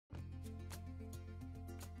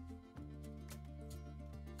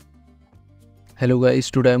Hello guys,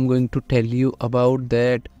 today I'm going to tell you about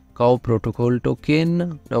that CoW protocol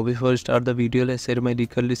token. Now before I start the video, let's share my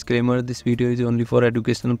legal disclaimer. This video is only for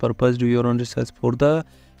educational purpose. Do your own research for the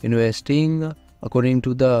investing. According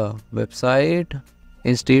to the website,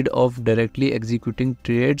 instead of directly executing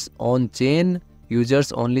trades on chain,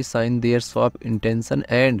 users only sign their swap intention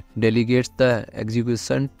and delegates the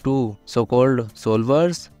execution to so-called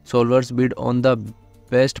solvers. Solvers bid on the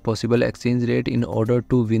best possible exchange rate in order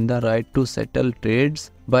to win the right to settle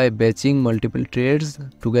trades by batching multiple trades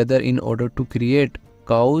together in order to create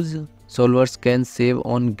CoWs. Solvers can save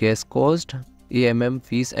on gas cost, AMM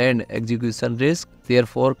fees and execution risk.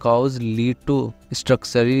 Therefore, CoWs lead to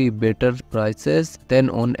structurally better prices than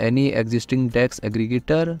on any existing DEX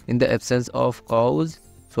aggregator. In the absence of CoWs,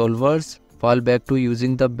 solvers fall back to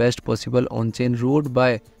using the best possible on-chain route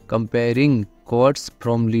by comparing quotes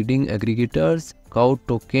from leading aggregators. CoW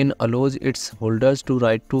token allows its holders to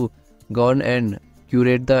right to govern and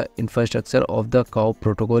curate the infrastructure of the CoW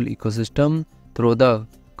protocol ecosystem through the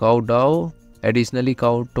CoW DAO. Additionally,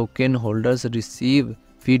 CoW token holders receive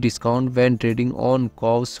fee discount when trading on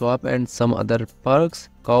CoW swap and some other perks.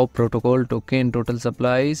 CoW protocol token total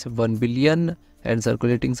supply is 1 billion and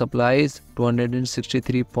circulating supply is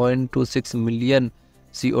 263.26 million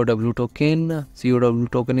CoW token. CoW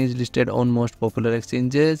token is listed on most popular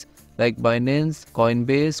exchanges like Binance,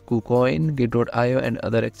 Coinbase, KuCoin, Git.io and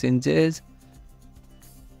other exchanges.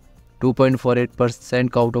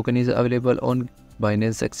 2.48% CoW token is available on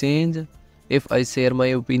Binance exchange. If I share my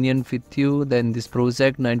opinion with you, then this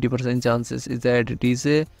project 90% chances is that it is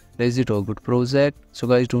a legit or good project. So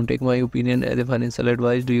guys, don't take my opinion as a financial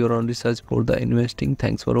advice. Do your own research for the investing.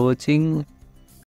 Thanks for watching.